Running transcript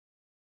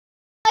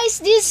guys,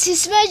 this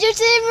is Major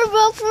Saver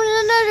back for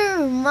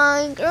another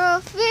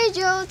Minecraft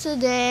video.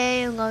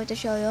 Today I'm going to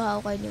show you how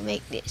can you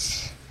make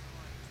this.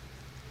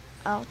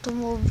 How to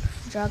move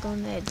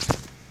dragon head.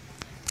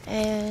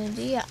 And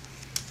yeah.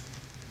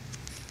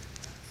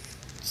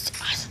 It's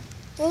awesome.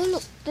 Oh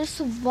look, there's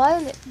a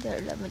violet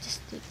there. Let me just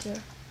take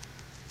care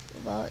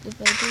about the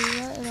baby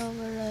right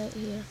over right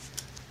here.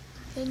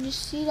 Can you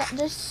see that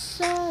there's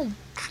a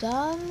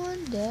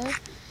diamond there?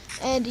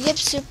 And yep,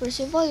 super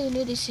simple. You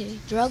need is a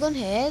dragon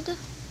head,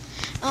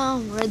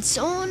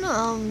 redstone,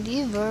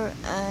 liver,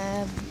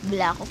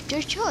 block of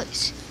your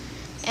choice.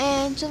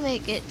 And to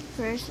make it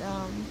first,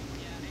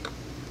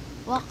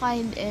 what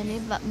kind any?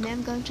 But me,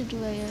 I'm going to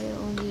do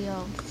only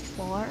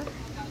 4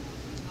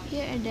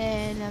 here, and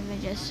then let me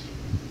just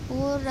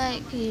put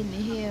like in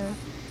here.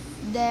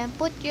 Then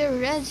put your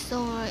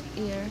redstone right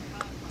here.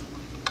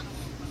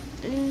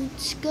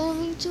 It's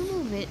going to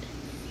move it,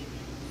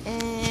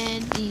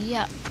 and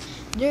yeah.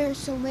 There are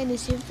so many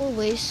simple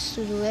ways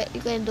to do it.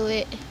 You can do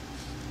it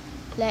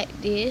like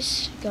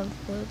this. You can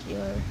put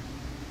your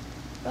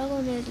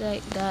dragon head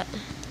like that.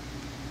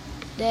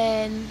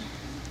 Then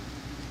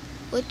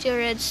put your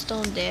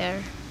redstone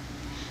there.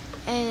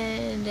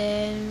 And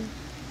then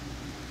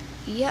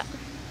yeah.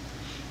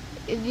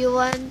 If you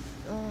want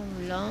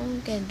long,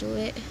 you can do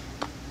it.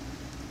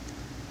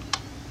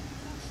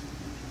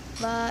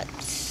 But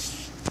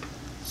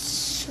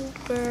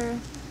super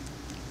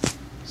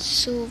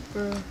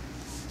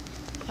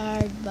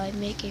hard by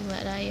making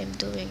what I am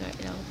doing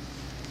right now.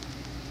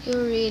 You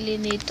really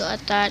need to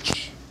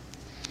attach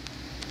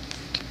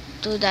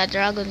to the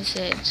dragon's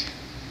head.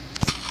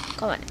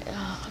 Come on.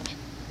 Oh, come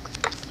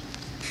on.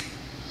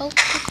 How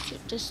could you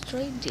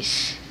destroy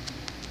this?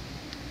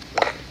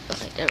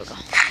 Okay, there we go.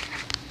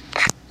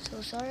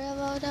 So sorry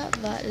about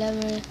that, but let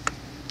me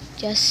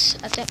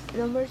just attempt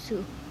number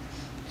 2.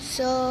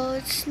 So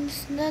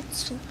it's not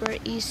super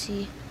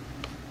easy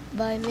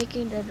by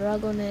making the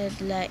dragon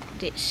head like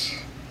this.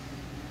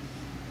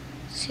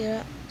 See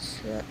that?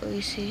 So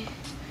easy,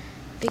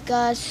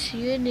 because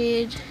you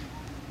need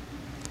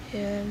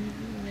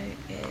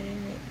like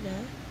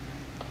that,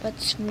 but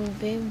it's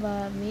moving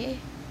by me.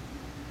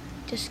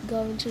 Just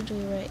going to do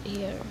right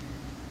here.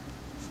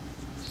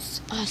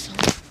 It's awesome.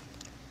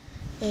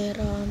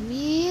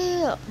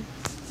 Yeah.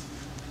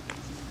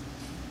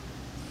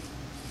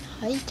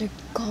 Hi there,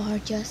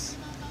 gorgeous.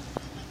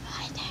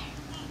 Hi there.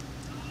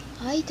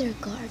 Hi there,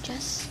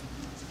 gorgeous.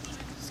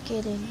 Just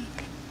kidding.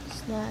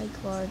 It's not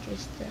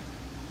gorgeous there.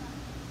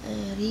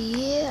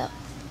 Yeah.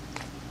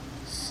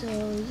 So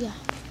yeah,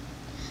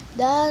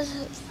 that's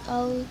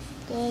how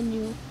can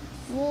you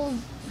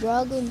move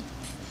dragon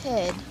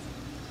head.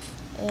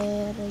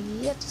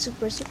 And yep,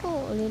 super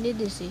simple. All you need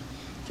is a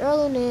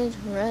dragon head,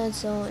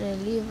 redstone,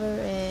 and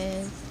liver,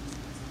 and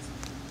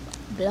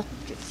block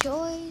of your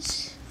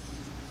choice.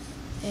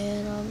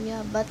 And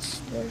yeah, but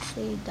there's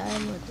a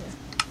diamond there.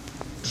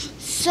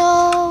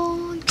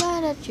 So we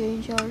gotta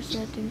change our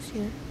settings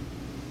here.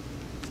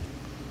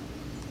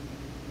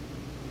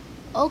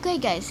 Okay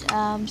guys,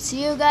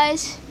 see you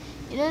guys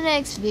in the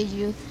next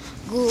video.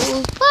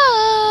 Goodbye.